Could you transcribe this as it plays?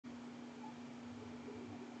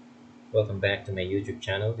Welcome back to my YouTube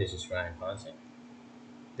channel. This is Ryan Ponce.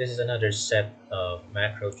 This is another set of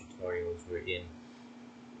macro tutorials wherein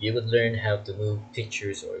you would learn how to move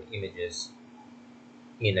pictures or images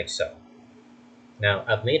in Excel. Now,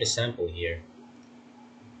 I've made a sample here.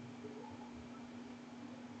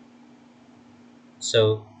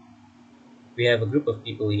 So, we have a group of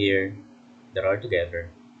people here that are together.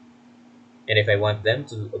 And if I want them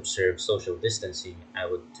to observe social distancing, I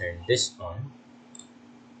would turn this on.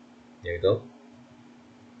 There you go.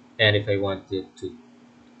 And if I wanted to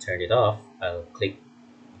turn it off, I'll click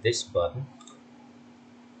this button,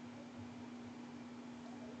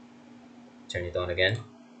 turn it on again.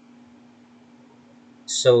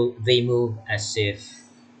 So they move as if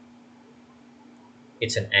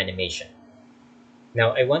it's an animation.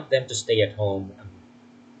 Now I want them to stay at home. I'm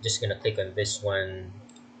just gonna click on this one,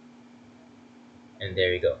 and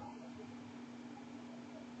there you go.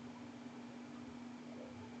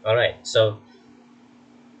 Alright, so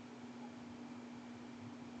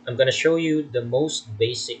I'm gonna show you the most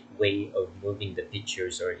basic way of moving the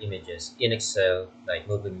pictures or images in Excel, like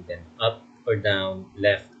moving them up or down,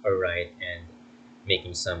 left or right, and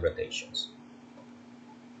making some rotations.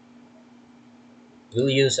 We'll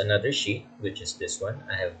use another sheet, which is this one.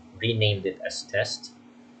 I have renamed it as test.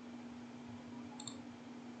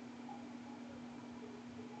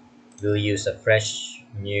 We'll use a fresh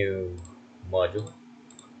new module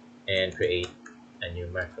and create a new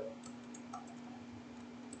macro.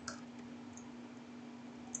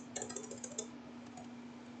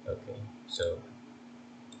 Okay, so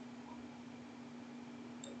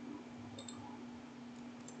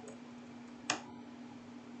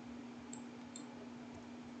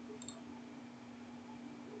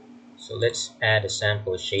let's add a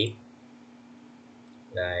sample shape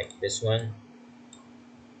like this one,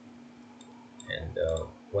 and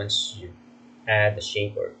once you add the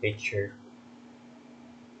shape or picture,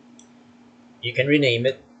 you can rename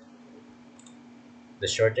it. The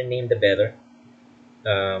shorter name, the better.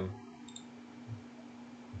 Um,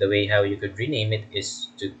 the way how you could rename it is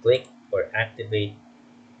to click or activate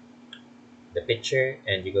the picture,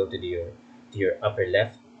 and you go to your upper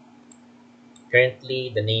left.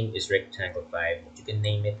 Currently, the name is rectangle 5, but you can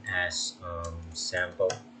name it as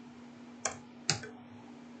sample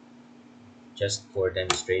just for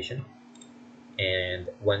demonstration. And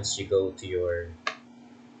once you go to your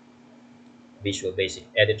Visual Basic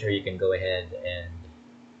editor, you can go ahead and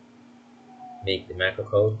make the macro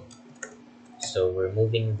code. So we're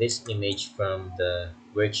moving this image from the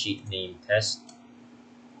worksheet name test,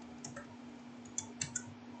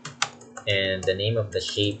 and the name of the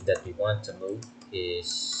shape that we want to move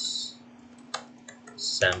is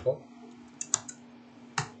sample,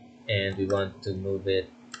 and we want to move it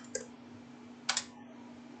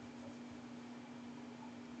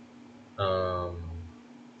um,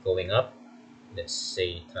 going up. Let's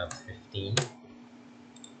say top 15.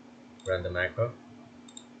 Run the macro.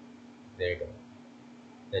 There you go.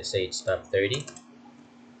 Let's say it's top 30.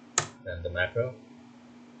 Run the macro.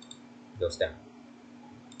 Goes down.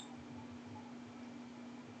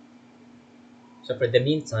 So for the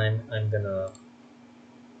meantime, I'm gonna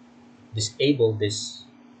disable this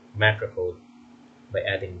macro code by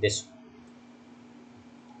adding this.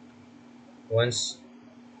 Once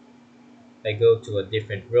I go to a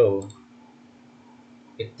different row,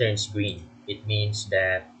 it turns green. It means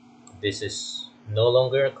that this is no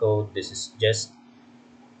longer a code. This is just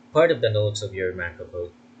part of the nodes of your macro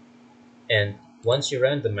code. And once you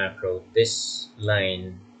run the macro, this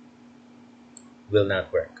line will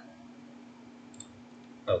not work.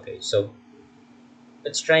 Okay, so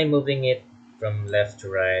let's try moving it from left to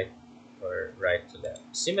right or right to left.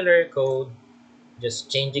 Similar code, just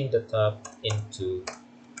changing the top into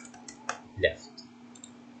left.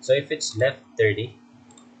 So if it's left 30,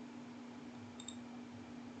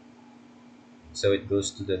 so it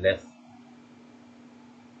goes to the left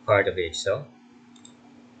part of each cell.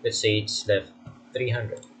 Let's say it's left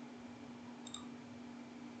 300.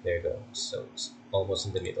 There you go. So it's almost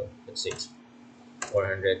in the middle. Let's say it's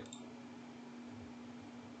 400.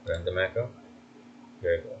 Run the macro.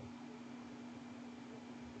 There you go.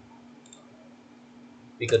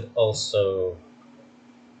 We could also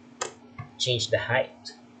change the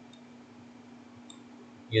height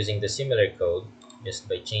using the similar code just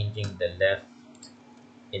by changing the left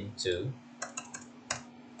into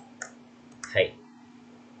height.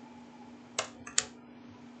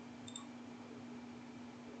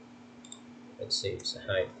 Let's say it's a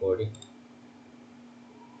height 40.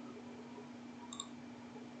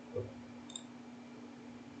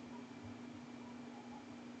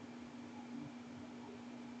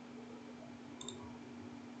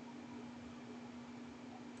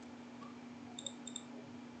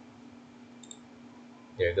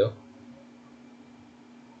 There you go.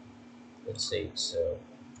 Let's say it's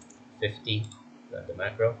 50. Run the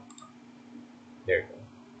macro. There you go.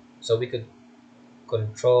 So we could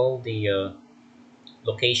control the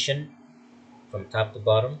location from top to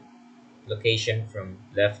bottom, location from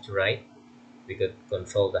left to right. We could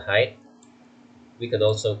control the height. We could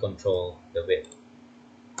also control the width.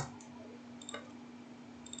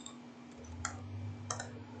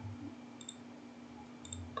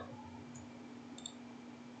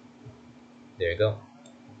 There you go.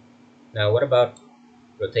 Now what about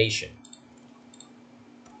rotation?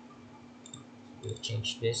 We'll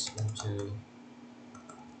change this into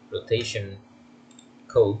rotation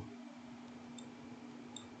code.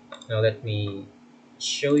 Now let me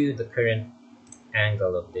show you the current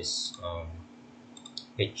angle of this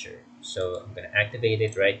picture. So I'm going to activate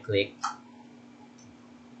it, right click,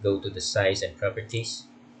 go to the size and properties.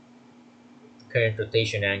 The current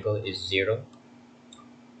rotation angle is 0.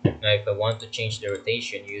 Now if I want to change the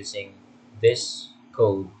rotation using this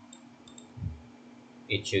code,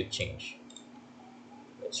 it should change.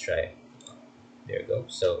 Let's try it. There you go.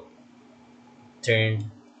 So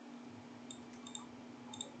turn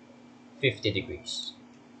 50 degrees.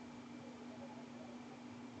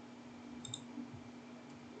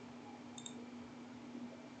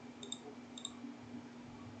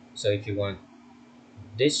 So if you want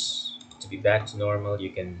this to be back to normal,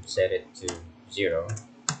 you can set it to 0.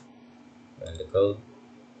 Run the code.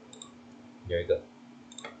 There you go.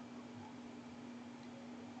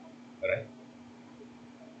 Alright.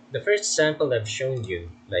 The first sample I've shown you,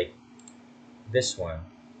 like this one,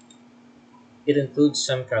 it includes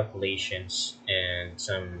some calculations and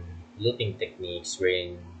some looping techniques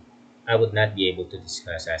wherein I would not be able to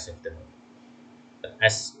discuss as of the moment. But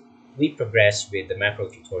as we progress with the macro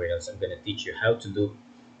tutorials, I'm going to teach you how to loop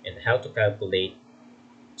and how to calculate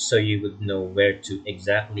so you would know where to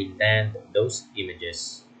exactly land those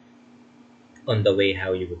images on the way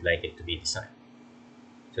how you would like it to be designed.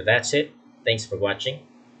 So that's it. Thanks for watching.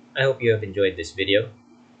 I hope you have enjoyed this video.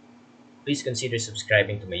 Please consider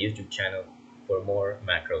subscribing to my YouTube channel for more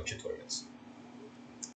macro tutorials.